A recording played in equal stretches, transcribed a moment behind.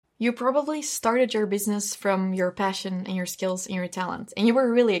You probably started your business from your passion and your skills and your talent, and you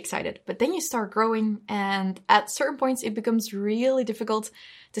were really excited. But then you start growing, and at certain points, it becomes really difficult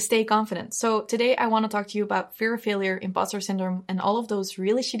to stay confident. So today, I want to talk to you about fear of failure, imposter syndrome, and all of those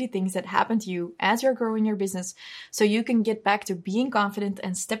really shitty things that happen to you as you're growing your business, so you can get back to being confident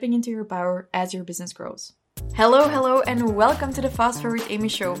and stepping into your power as your business grows. Hello, and welcome to the Fast Forward Amy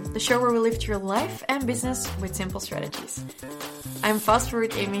Show, the show where we lift your life and business with simple strategies. I'm Fast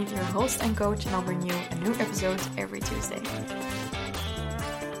Forward Amy, your host and coach, and I'll bring you a new episode every Tuesday.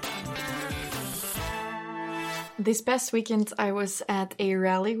 This past weekend, I was at a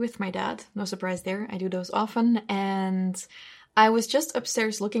rally with my dad. No surprise there, I do those often, and I was just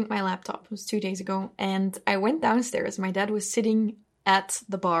upstairs looking at my laptop. It was 2 days ago, and I went downstairs. My dad was sitting at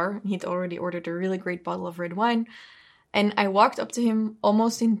the bar. He'd already ordered a really great bottle of red wine. And I walked up to him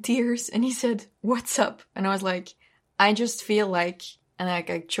almost in tears and he said, "What's up?" And I was like, I just feel like, and I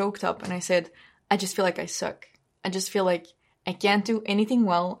choked up and I said, I just feel like I suck. I just feel like I can't do anything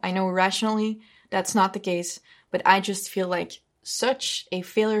well. I know rationally that's not the case, but I just feel like such a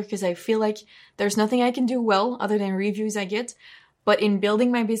failure because I feel like there's nothing I can do well other than reviews I get. But in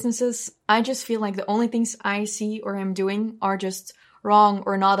building my businesses, I just feel like the only things I see or am doing are just wrong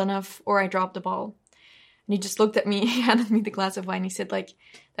or not enough, or I dropped the ball. And he just looked at me, he handed me the glass of wine. He said, like,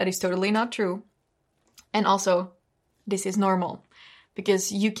 that is totally not true. And also, this is normal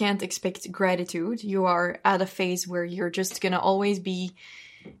because you can't expect gratitude. You are at a phase where you're just going to always be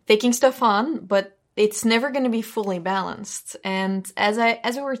taking stuff on, but it's never going to be fully balanced. And as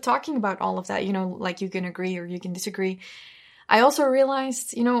we were talking about all of that, like you can agree or you can disagree, I also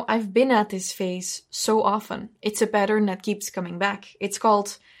realized, I've been at this phase so often. It's a pattern that keeps coming back. It's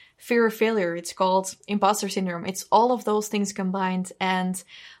called fear of failure. It's called imposter syndrome. It's all of those things combined. And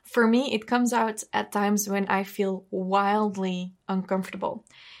for me, it comes out at times when I feel wildly uncomfortable.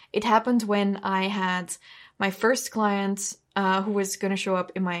 It happened when I had my first client who was going to show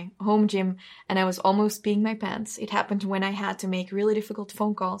up in my home gym and I was almost peeing my pants. It happened when I had to make really difficult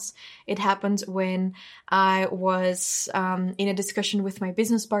phone calls. It happened when I was in a discussion with my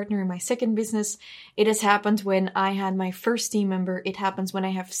business partner in my second business. It has happened when I had my first team member. It happens when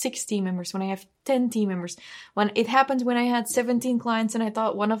I have 6 team members, when I have 10 team members. When it happened when I had 17 clients and I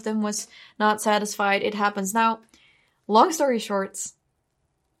thought one of them was not satisfied. It happens now. Long story short,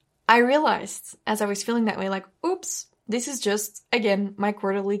 I realized as I was feeling that way, like, oops, this is just, again, my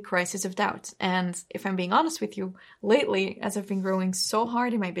quarterly crisis of doubt. And if I'm being honest with you, lately, as I've been growing so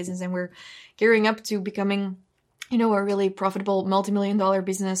hard in my business and we're gearing up to becoming, a really profitable multi-million-dollar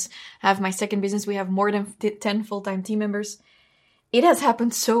business, have my second business, we have more than 10 full-time team members. It has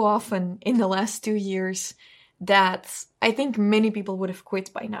happened so often in the last 2 years that I think many people would have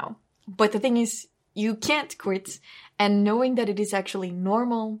quit by now. But the thing is, you can't quit. And knowing that it is actually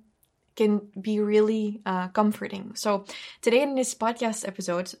normal can be really comforting. So today in this podcast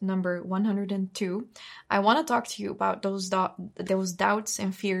episode, number 102, I want to talk to you about those doubts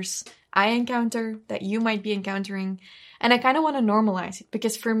and fears I encounter, that you might be encountering. And I kind of want to normalize it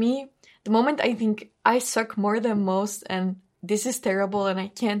because for me, the moment I think I suck more than most and this is terrible and I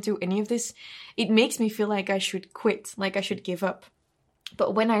can't do any of this, it makes me feel like I should quit, like I should give up.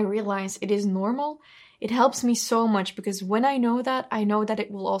 But when I realize it is normal, it helps me so much because when I know that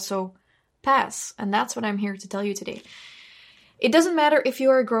it will also pass. And that's what I'm here to tell you today. It doesn't matter if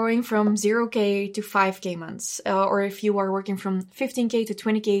you are growing from 0K to 5K months, or if you are working from 15K to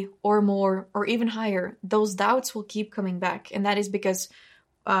 20K or more, or even higher, those doubts will keep coming back. And that is because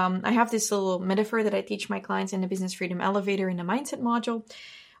I have this little metaphor that I teach my clients in the Business Freedom Elevator in the Mindset module.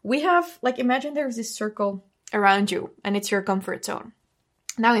 We have, imagine there's this circle around you and it's your comfort zone.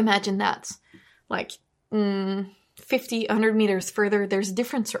 Now imagine that, 50, 100 meters further, there's a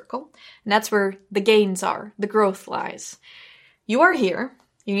different circle. And that's where the gains are, the growth lies. You are here,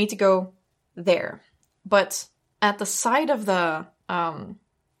 you need to go there. But at the side of the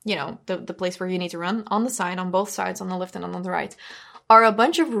place where you need to run, on the side, on both sides, on the left and on the right, are a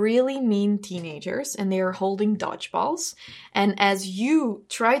bunch of really mean teenagers, and they are holding dodgeballs. And as you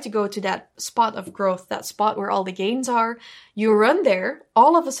try to go to that spot of growth, that spot where all the gains are, you run there,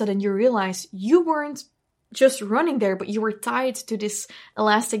 all of a sudden you realize you weren't just running there, but you were tied to this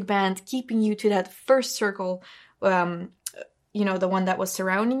elastic band, keeping you to that first circle, the one that was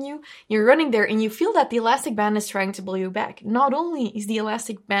surrounding you. You're running there and you feel that the elastic band is trying to pull you back. Not only is the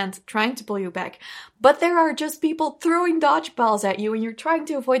elastic band trying to pull you back, but there are just people throwing dodgeballs at you and you're trying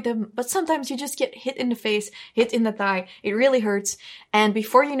to avoid them. But sometimes you just get hit in the face, hit in the thigh. It really hurts. And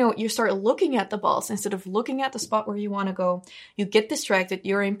before you know it, you start looking at the balls instead of looking at the spot where you want to go. You get distracted,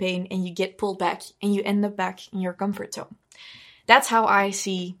 you're in pain, and you get pulled back and you end up back in your comfort zone. that's how I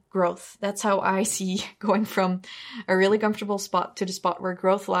see growth. That's how I see going from a really comfortable spot to the spot where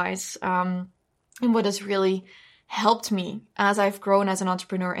growth lies. And what has really helped me as I've grown as an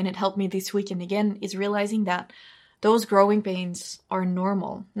entrepreneur, and it helped me this weekend again, is realizing that those growing pains are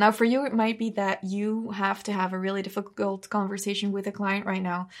normal. Now, for you, it might be that you have to have a really difficult conversation with a client right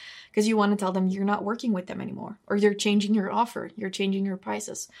now because you want to tell them you're not working with them anymore, or you're changing your offer, you're changing your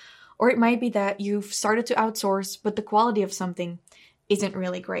prices. Or it might be that you've started to outsource, but the quality of something isn't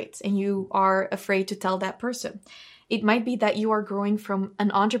really great, and you are afraid to tell that person. It might be that you are growing from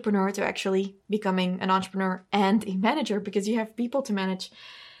an entrepreneur to actually becoming an entrepreneur and a manager because you have people to manage.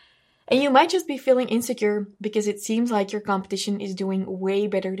 And you might just be feeling insecure because it seems like your competition is doing way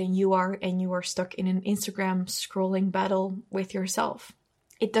better than you are, and you are stuck in an Instagram scrolling battle with yourself.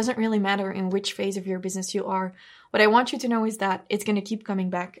 It doesn't really matter in which phase of your business you are. What I want you to know is that it's going to keep coming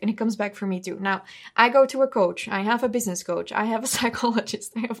back, and it comes back for me too. Now, I go to a coach, I have a business coach, I have a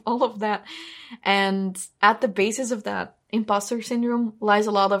psychologist, I have all of that. And at the basis of that imposter syndrome lies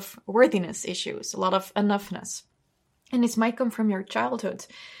a lot of worthiness issues, a lot of enoughness. And this might come from your childhood,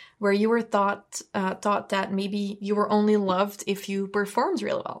 where you were taught that maybe you were only loved if you performed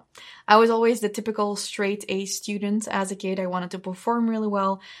really well. I was always the typical straight A student as a kid. I wanted to perform really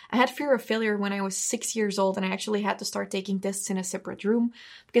well. I had fear of failure when I was 6 years old, and I actually had to start taking tests in a separate room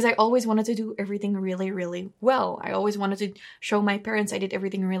because I always wanted to do everything really, really well. I always wanted to show my parents I did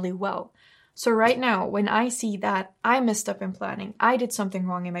everything really well. So right now, when I see that I messed up in planning, I did something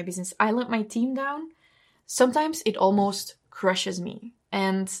wrong in my business, I let my team down, sometimes it almost crushes me.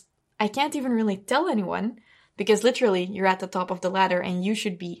 And I can't even really tell anyone because literally you're at the top of the ladder and you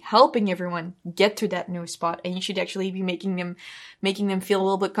should be helping everyone get to that new spot, and you should actually be making them feel a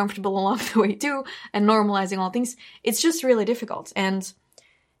little bit comfortable along the way too, and normalizing all things. It's just really difficult. And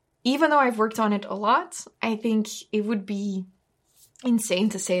even though I've worked on it a lot, I think it would be insane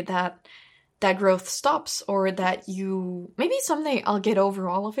to say that growth stops, or that maybe someday I'll get over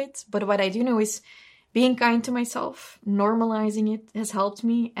all of it. But what I do know is being kind to myself, normalizing it has helped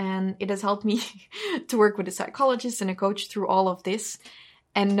me, and it has helped me to work with a psychologist and a coach through all of this.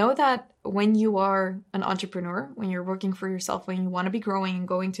 And know that when you are an entrepreneur, when you're working for yourself, when you want to be growing and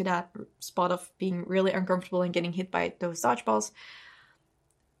going to that spot of being really uncomfortable and getting hit by those dodgeballs,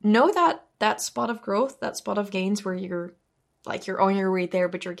 know that that spot of growth, that spot of gains where you're on your way there,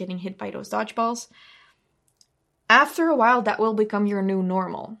 but you're getting hit by those dodgeballs, after a while, that will become your new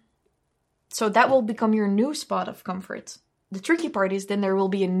normal. So that will become your new spot of comfort. The tricky part is then there will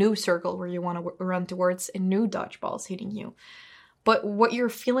be a new circle where you want to run towards, and new dodgeballs hitting you. But what you're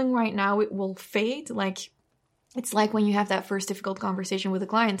feeling right now, it will fade. It's like when you have that first difficult conversation with a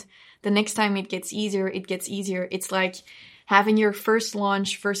client. The next time it gets easier, it gets easier. It's like having your first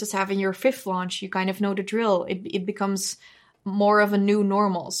launch versus having your fifth launch. You kind of know the drill. It becomes more of a new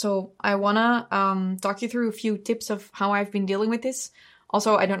normal. So I want to talk you through a few tips of how I've been dealing with this.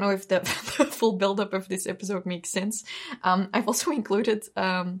 Also, I don't know if the full buildup of this episode makes sense. I've also included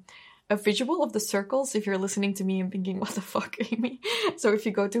a visual of the circles if you're listening to me and thinking, what the fuck, Amy? So if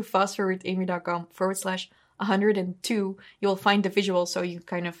you go to fastforwardamy.com/102, you'll find the visual so you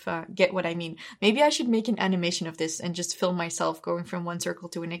kind of get what I mean. Maybe I should make an animation of this and just film myself going from one circle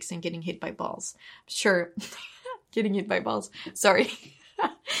to the next and getting hit by balls. Sure, getting hit by balls. Sorry.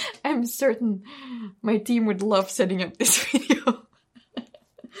 I'm certain my team would love setting up this video.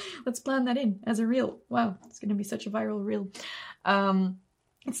 Let's plan that in as a reel. Wow, it's going to be such a viral reel.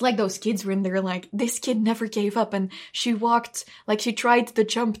 It's like those kids when they're like, this kid never gave up, and she tried the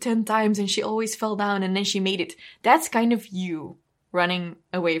jump 10 times and she always fell down and then she made it. That's kind of you running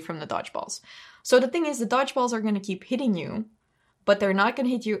away from the dodgeballs. So the thing is, the dodgeballs are going to keep hitting you, but they're not going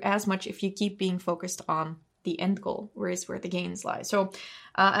to hit you as much if you keep being focused on the end goal, where the gains lie. So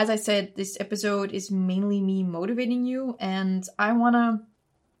as I said, this episode is mainly me motivating you, and I want to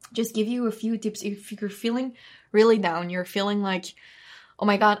just give you a few tips if you're feeling really down, you're feeling like, oh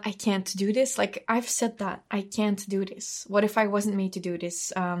my God, I can't do this. Like, I've said that, I can't do this. What if I wasn't made to do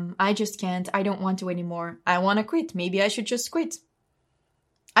this? I just can't. I don't want to anymore. I want to quit. Maybe I should just quit.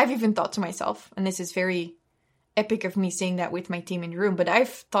 I've even thought to myself, and this is very epic of me saying that with my team in the room, but I've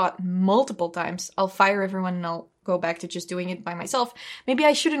thought multiple times, I'll fire everyone and I'll go back to just doing it by myself. Maybe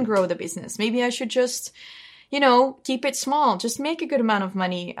I shouldn't grow the business. Maybe I should just, keep it small, just make a good amount of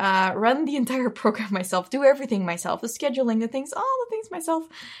money, run the entire program myself, do everything myself, the scheduling, the things, all the things myself.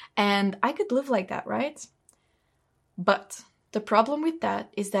 And I could live like that, right? But the problem with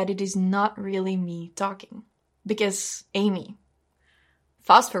that is that it is not really me talking. Because Amy,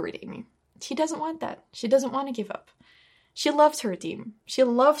 fast forward Amy, she doesn't want that. She doesn't want to give up. She loves her team. She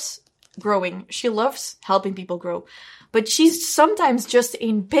loves growing. She loves helping people grow. But she's sometimes just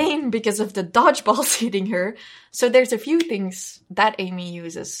in pain because of the dodgeballs hitting her. So there's a few things that Amy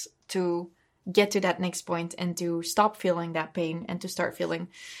uses to get to that next point and to stop feeling that pain and to start feeling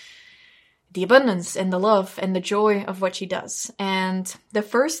the abundance and the love and the joy of what she does. And the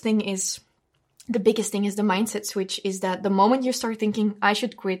first thing is, the biggest thing is the mindset switch, is that the moment you start thinking, I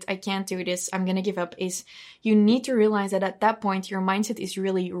should quit, I can't do this, I'm gonna give up, is you need to realize that at that point, your mindset is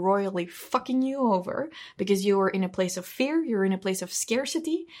really royally fucking you over because you are in a place of fear, you're in a place of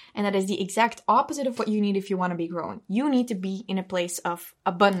scarcity, and that is the exact opposite of what you need if you want to be growing. You need to be in a place of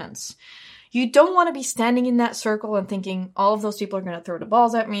abundance. You don't want to be standing in that circle and thinking, all of those people are going to throw the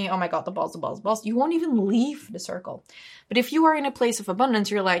balls at me. Oh my God, the balls, the balls, the balls. You won't even leave the circle. But if you are in a place of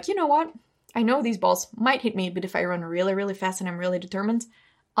abundance, you're like, you know what? I know these balls might hit me, but if I run really, really fast and I'm really determined,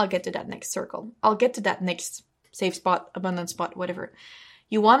 I'll get to that next circle. I'll get to that next safe spot, abundant spot, whatever.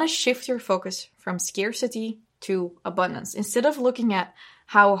 You want to shift your focus from scarcity to abundance. Instead of looking at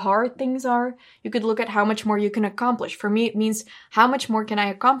how hard things are, you could look at how much more you can accomplish. For me, it means how much more can I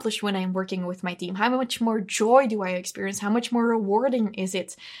accomplish when I'm working with my team? How much more joy do I experience? How much more rewarding is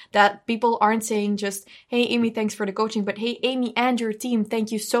it that people aren't saying just, hey, Amy, thanks for the coaching, but hey, Amy and your team,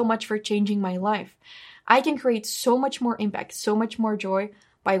 thank you so much for changing my life. I can create so much more impact, so much more joy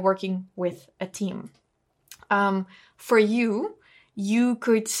by working with a team. For you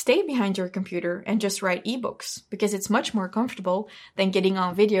could stay behind your computer and just write ebooks because it's much more comfortable than getting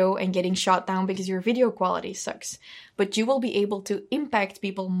on video and getting shot down because your video quality sucks. But you will be able to impact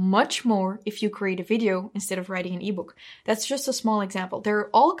people much more if you create a video instead of writing an ebook. That's just a small example. There are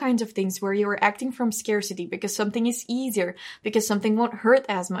all kinds of things where you are acting from scarcity because something is easier, because something won't hurt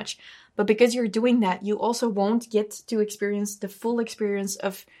as much. But because you're doing that, you also won't get to experience the full experience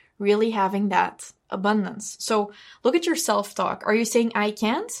of really having that abundance. So look at your self-talk. Are you saying I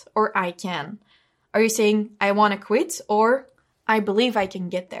can't or I can? Are you saying I want to quit or I believe I can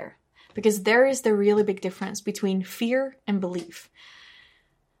get there? Because there is the really big difference between fear and belief.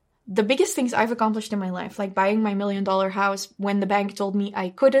 The biggest things I've accomplished in my life, like buying my $1 million house when the bank told me I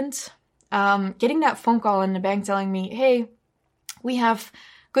couldn't, getting that phone call in the bank telling me, hey, we have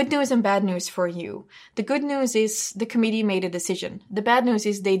good news and bad news for you. The good news is the committee made a decision. The bad news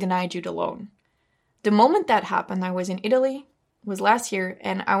is they denied you the loan. The moment that happened, I was in Italy, it was last year,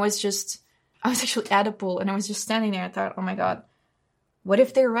 and I was actually at a pool, and I was just standing there and thought, oh my God, what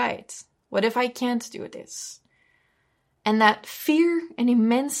if they're right? What if I can't do this? And that fear, an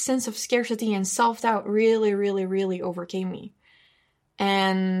immense sense of scarcity and self-doubt really, really, really overcame me.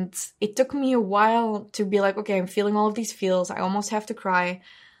 And it took me a while to be like, okay, I'm feeling all of these feels. I almost have to cry.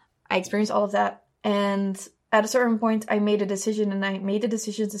 I experienced all of that. And at a certain point, I made a decision, and I made a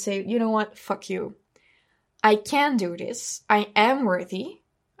decision to say, you know what? Fuck you. I can do this. I am worthy.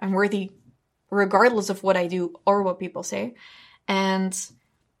 I'm worthy regardless of what I do or what people say. And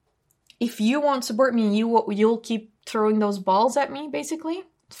if you won't support me, you'll keep throwing those balls at me, basically,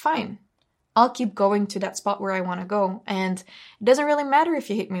 fine. I'll keep going to that spot where I want to go. And it doesn't really matter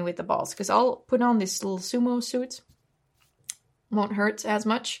if you hit me with the balls, because I'll put on this little sumo suit. Won't hurt as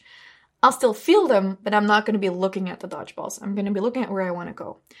much. I'll still feel them, but I'm not going to be looking at the dodgeballs. I'm going to be looking at where I want to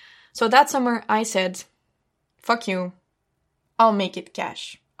go. So that summer, I said, fuck you. I'll make it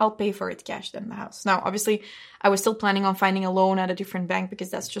cash. I'll pay for it cash than the house. Now, obviously, I was still planning on finding a loan at a different bank because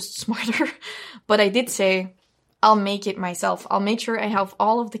that's just smarter. But I did say, I'll make it myself. I'll make sure I have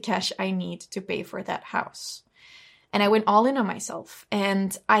all of the cash I need to pay for that house. And I went all in on myself.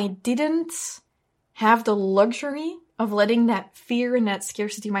 And I didn't have the luxury of letting that fear and that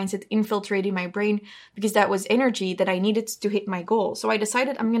scarcity mindset infiltrate in my brain, because that was energy that I needed to hit my goal. So I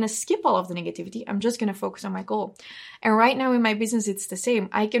decided I'm going to skip all of the negativity. I'm just going to focus on my goal. And right now in my business, it's the same.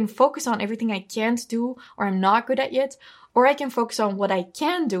 I can focus on everything I can't do or I'm not good at yet, or I can focus on what I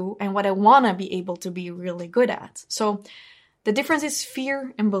can do and what I want to be able to be really good at. So the difference is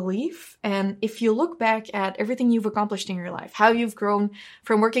fear and belief. And if you look back at everything you've accomplished in your life, how you've grown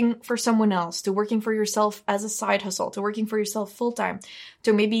from working for someone else to working for yourself as a side hustle, to working for yourself full-time,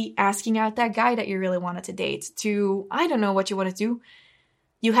 to maybe asking out that guy that you really wanted to date, to, I don't know what you want to do,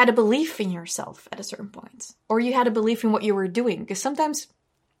 you had a belief in yourself at a certain point. Or you had a belief in what you were doing. Because sometimes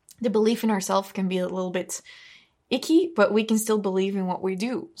the belief in ourselves can be a little bit icky, but we can still believe in what we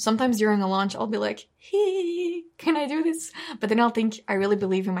do. Sometimes during a launch, I'll be like, hey, can I do this? But then I'll think, I really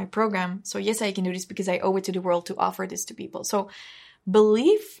believe in my program. So yes, I can do this because I owe it to the world to offer this to people. So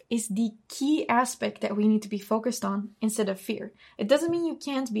belief is the key aspect that we need to be focused on instead of fear. It doesn't mean you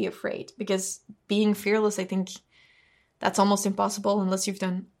can't be afraid, because being fearless, I think that's almost impossible unless you've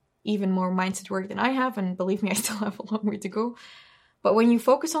done even more mindset work than I have. And believe me, I still have a long way to go. But when you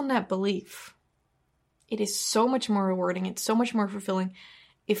focus on that belief, it is so much more rewarding. It's so much more fulfilling.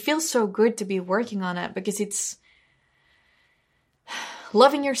 It feels so good to be working on it because it's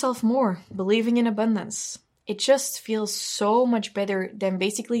loving yourself more, believing in abundance. It just feels so much better than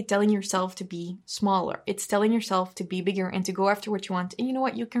basically telling yourself to be smaller. It's telling yourself to be bigger and to go after what you want. And you know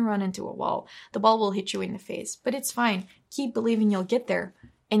what? You can run into a wall. The ball will hit you in the face, but it's fine. Keep believing you'll get there,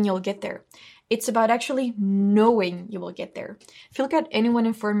 and you'll get there. It's about actually knowing you will get there. If you look at anyone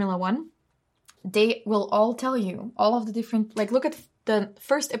in Formula One, they will all tell you all of the different, like look at the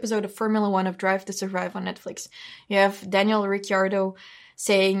first episode of Formula One of Drive to Survive on Netflix. You have Daniel Ricciardo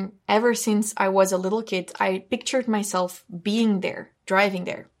saying, ever since I was a little kid, I pictured myself being there, driving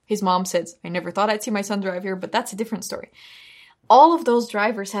there. His mom says, I never thought I'd see my son drive here, but that's a different story. All of those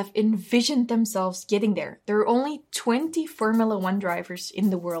drivers have envisioned themselves getting there. There are only 20 Formula One drivers in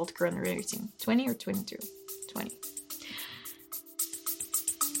the world currently racing. 20 or 22? 20.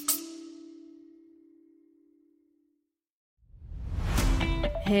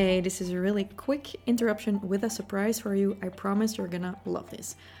 Hey, this is a really quick interruption with a surprise for you. I promise you're gonna love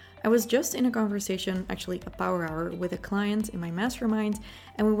this. I was just in a conversation, actually a power hour, with a client in my mastermind,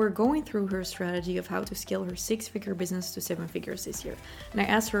 and we were going through her strategy of how to scale her 6-figure business to 7 figures this year. And I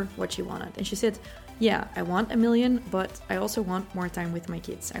asked her what she wanted, and she said, yeah, I want $1 million, but I also want more time with my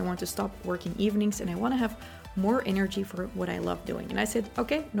kids. I want to stop working evenings, and I want to have more energy for what I love doing. And I said,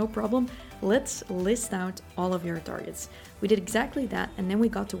 okay, no problem. Let's list out all of your targets. We did exactly that, and then we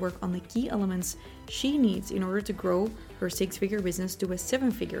got to work on the key elements she needs in order to grow her 6-figure business to a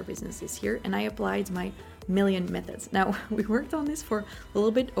 7-figure business this year, and I applied my million methods. Now, we worked on this for a little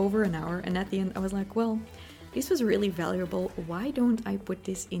bit over an hour, and at the end I was like, well, this was really valuable. Why don't I put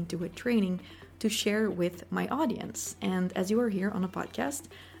this into a training to share with my audience? And as you are here on a podcast,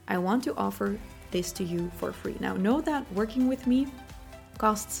 I want to offer this to you for free. Now, know that working with me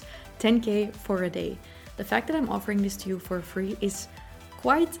costs $10K for a day. The fact that I'm offering this to you for free is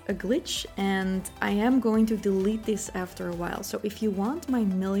quite a glitch, and I am going to delete this after a while. So if you want my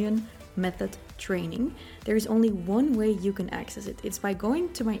million method training, there is only one way you can access it. It's by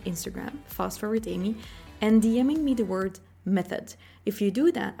going to my Instagram, FastForwardAmy, and DMing me the word method. If you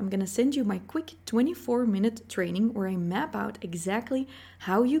do that, I'm going to send you my quick 24-minute training where I map out exactly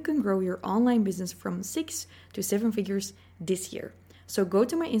how you can grow your online business from 6 to 7 figures this year. So go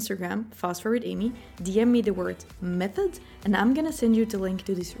to my Instagram, FastForwardAmy, DM me the word method, and I'm going to send you the link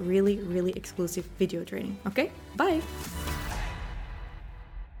to this really, really exclusive video training. Okay? Bye!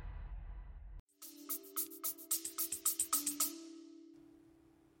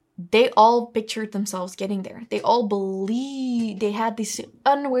 They all pictured themselves getting there. They all they had this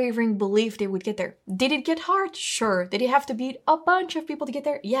unwavering belief they would get there. Did it get hard? Sure. Did it have to beat a bunch of people to get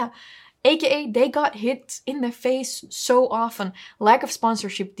there? Yeah. AKA, they got hit in the face so often. Lack of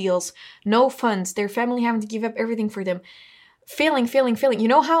sponsorship deals, no funds, their family having to give up everything for them. Failing. You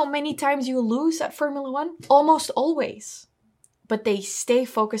know how many times you lose at Formula One? Almost always. But they stay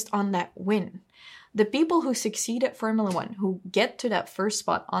focused on that win. The people who succeed at Formula One, who get to that first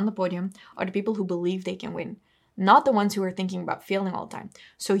spot on the podium, are the people who believe they can win, not the ones who are thinking about failing all the time.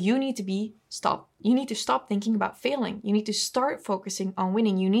 So you need to stop thinking about failing. You need to start focusing on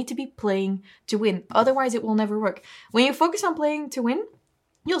winning. You need to be playing to win. Otherwise, it will never work. When you focus on playing to win,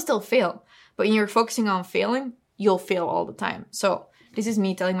 you'll still fail. But when you're focusing on failing, you'll fail all the time. So this is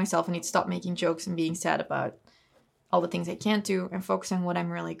me telling myself I need to stop making jokes and being sad about all the things I can't do and focus on what I'm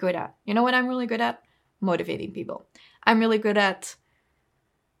really good at. You know what I'm really good at? Motivating people. I'm really good at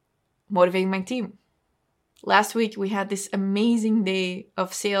motivating my team. Last week, we had this amazing day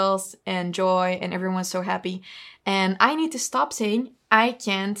of sales and joy, and everyone's so happy. And I need to stop saying, I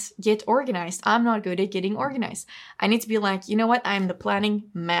can't get organized. I'm not good at getting organized. I need to be like, you know what? I'm the planning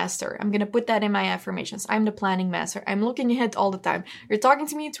master. I'm going to put that in my affirmations. I'm the planning master. I'm looking ahead all the time. You're talking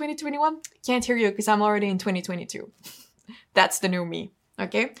to me in 2021? Can't hear you because I'm already in 2022. That's the new me.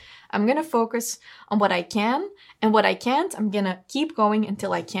 Okay? I'm going to focus on what I can, and what I can't, I'm going to keep going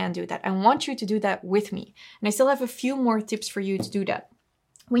until I can do that. I want you to do that with me. And I still have a few more tips for you to do that.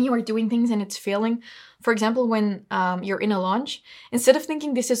 When you are doing things and it's failing, for example, when you're in a launch, instead of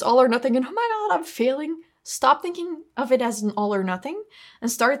thinking this is all or nothing and oh my God, I'm failing, stop thinking of it as an all or nothing and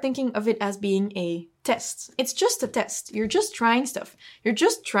start thinking of it as being a test. It's just a test. You're just trying stuff. You're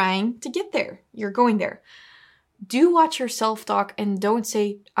just trying to get there. You're going there. Do watch your self-talk and don't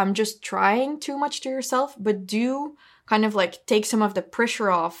say, I'm just trying too much to yourself, but do kind of like take some of the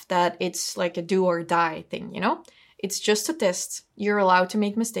pressure off that it's like a do or die thing, you know? It's just a test. You're allowed to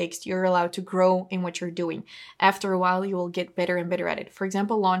make mistakes. You're allowed to grow in what you're doing. After a while, you will get better and better at it. For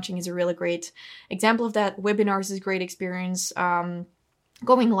example, launching is a really great example of that. Webinars is a great experience.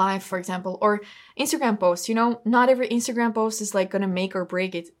 Going live, for example, or Instagram posts. Not every Instagram post is like going to make or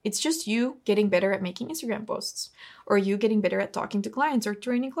break it. It's just you getting better at making Instagram posts, or you getting better at talking to clients or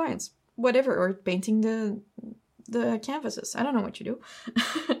training clients, whatever, or painting the canvases. I don't know what you do.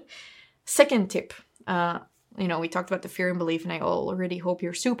 Second tip. We talked about the fear and belief, and I already hope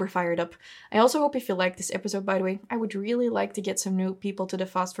you're super fired up. I also hope if you like this episode, by the way. I would really like to get some new people to the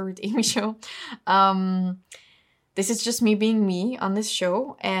Fast Forward Amy show. This is just me being me on this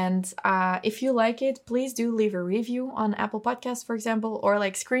show, and if you like it, please do leave a review on Apple Podcasts, for example, or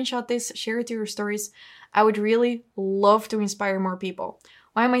like screenshot this, share it to your stories. I would really love to inspire more people.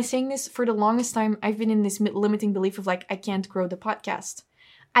 Why am I saying this? For the longest time, I've been in this limiting belief of like, I can't grow the podcast.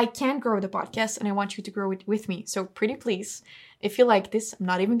 I can grow the podcast, and I want you to grow it with me. So pretty please, if you like this, I'm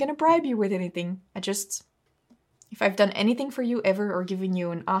not even going to bribe you with anything. If I've done anything for you ever or given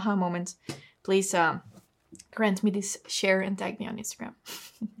you an aha moment, please grant me this share and tag me on Instagram.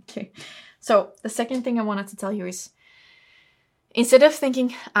 Okay. So the second thing I wanted to tell you is, instead of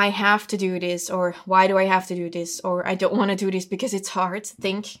thinking, I have to do this, or why do I have to do this, or I don't want to do this because it's hard,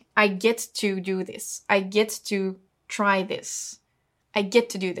 think, I get to do this. I get to try this. I get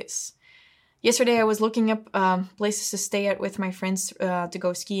to do this. Yesterday, I was looking up places to stay at with my friends to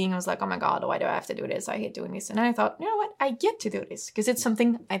go skiing. I was like, oh my God, why do I have to do this? I hate doing this. And then I thought, you know what? I get to do this because it's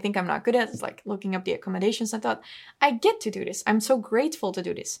something I think I'm not good at. It's like looking up the accommodations. I thought, I get to do this. I'm so grateful to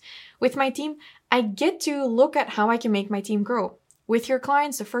do this. With my team, I get to look at how I can make my team grow. With your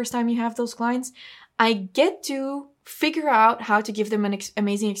clients, the first time you have those clients, I get to figure out how to give them an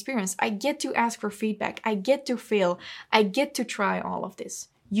amazing experience. I get to ask for feedback. I get to fail. I get to try all of this.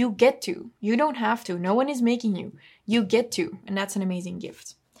 You get to. You don't have to. No one is making you. You get to. And that's an amazing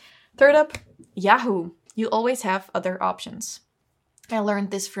gift. Third up, Yahoo. You always have other options. I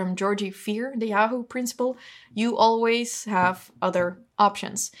learned this from Georgie Fear, the Yahoo principle. You always have other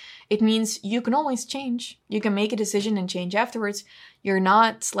options. It means you can always change. You can make a decision and change afterwards. You're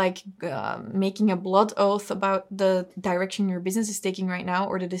not like making a blood oath about the direction your business is taking right now,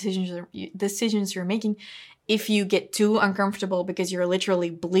 or the decisions you're making. If you get too uncomfortable because you're literally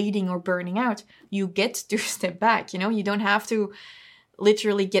bleeding or burning out, you get to step back. You don't have to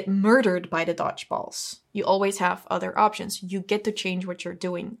literally get murdered by the dodgeballs. You always have other options. You get to change what you're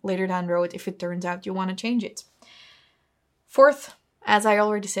doing later down the road if it turns out you want to change it. Fourth, as I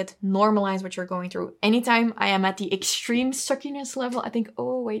already said, normalize what you're going through. Anytime I am at the extreme suckiness level, I think,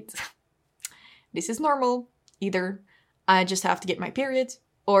 oh wait, this is normal. Either I just have to get my period,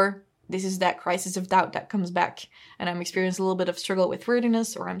 or this is that crisis of doubt that comes back and I'm experiencing a little bit of struggle with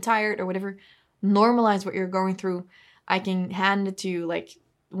worthiness, or I'm tired or whatever. Normalize what you're going through. I can hand it to you like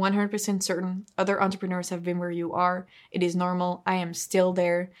 100% certain. Other entrepreneurs have been where you are. It is normal. I am still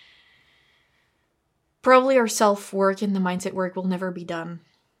there. Probably our self-work and the mindset work will never be done.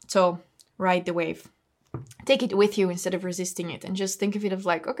 So ride the wave. Take it with you instead of resisting it. And just think of it of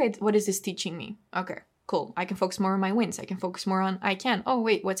like, okay, what is this teaching me? Okay, cool. I can focus more on my wins. I can focus more on I can. Oh,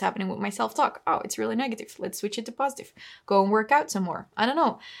 wait, what's happening with my self-talk? Oh, it's really negative. Let's switch it to positive. Go and work out some more. I don't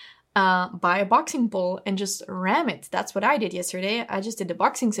know. Buy a boxing pole and just ram it. That's what I did yesterday. I just did a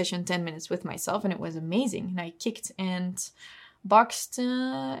boxing session 10 minutes with myself, and it was amazing. And I kicked and boxed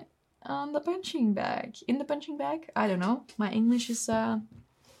on the punching bag. In the punching bag? I don't know. My English is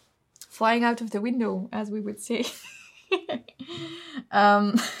flying out of the window, as we would say.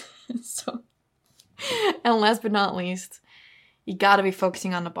 So, and last but not least, you gotta be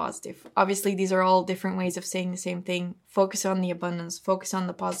focusing on the positive. Obviously, these are all different ways of saying the same thing. Focus on the abundance. Focus on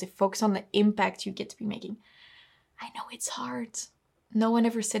the positive. Focus on the impact you get to be making. I know it's hard. No one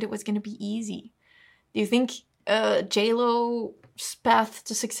ever said it was gonna be easy. Do you think J-Lo's path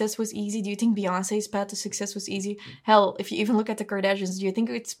to success was easy? Do you think Beyonce's path to success was easy? Hell, if you even look at the Kardashians, do you think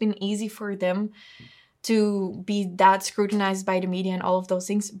it's been easy for them to be that scrutinized by the media and all of those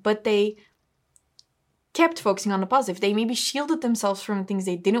things? But they kept focusing on the positive. They maybe shielded themselves from things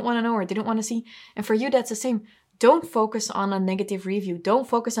they didn't want to know or didn't want to see. And for you, that's the same. Don't focus on a negative review. Don't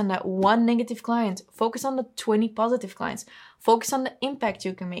focus on that one negative client. Focus on the 20 positive clients. Focus on the impact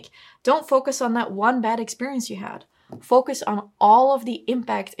you can make. Don't focus on that one bad experience you had. Focus on all of the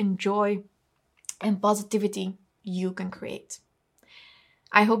impact and joy and positivity you can create.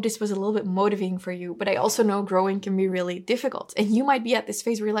 I hope this was a little bit motivating for you, but I also know growing can be really difficult. And you might be at this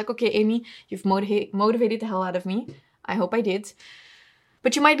phase where you're like, okay, Amy, you've motivated the hell out of me. I hope I did.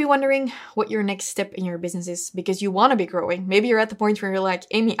 But you might be wondering what your next step in your business is because you want to be growing. Maybe you're at the point where you're like,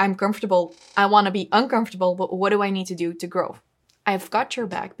 Amy, I'm comfortable. I want to be uncomfortable, but what do I need to do to grow? I've got your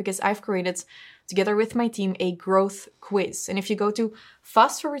back because I've created, together with my team, a growth quiz. And if you go to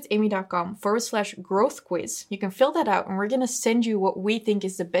fastforwardamy.com/growth quiz, you can fill that out and we're going to send you what we think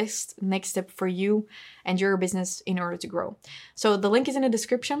is the best next step for you and your business in order to grow. So the link is in the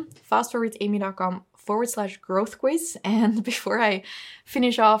description, fastforwardamy.com/growth quiz. And before I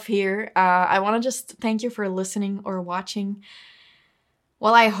finish off here, I want to just thank you for listening or watching.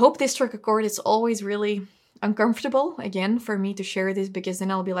 Well, I hope this struck a chord. It's always really uncomfortable, again, for me to share this because then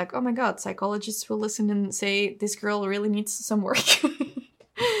I'll be like, oh my god, psychologists will listen and say, this girl really needs some work.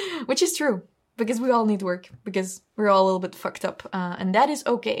 Which is true, because we all need work, because we're all a little bit fucked up. And that is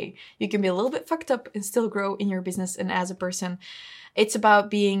okay. You can be a little bit fucked up and still grow in your business and as a person. It's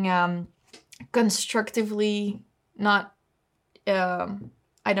about being constructively not,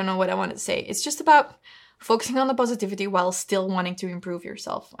 I don't know what I want to say. It's just about focusing on the positivity while still wanting to improve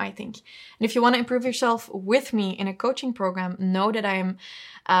yourself, I think. And if you want to improve yourself with me in a coaching program, know that I'm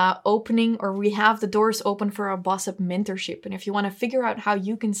opening, or we have the doors open for our Boss Up mentorship. And if you want to figure out how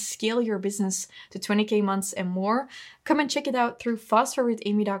you can scale your business to 20K months and more, come and check it out through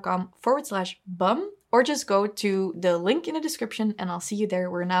fastforwardamy.com/bum, or just go to the link in the description and I'll see you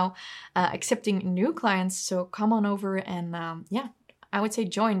there. We're now accepting new clients, so come on over and I would say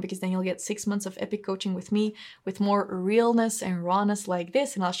join, because then you'll get 6 months of epic coaching with me with more realness and rawness like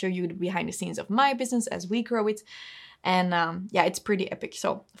this. And I'll show you the behind the scenes of my business as we grow it. And it's pretty epic.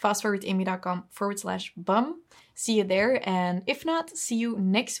 So fastforwardamy.com/bum. See you there. And if not, see you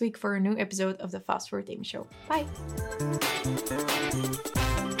next week for a new episode of the Fast Forward Amy Show. Bye.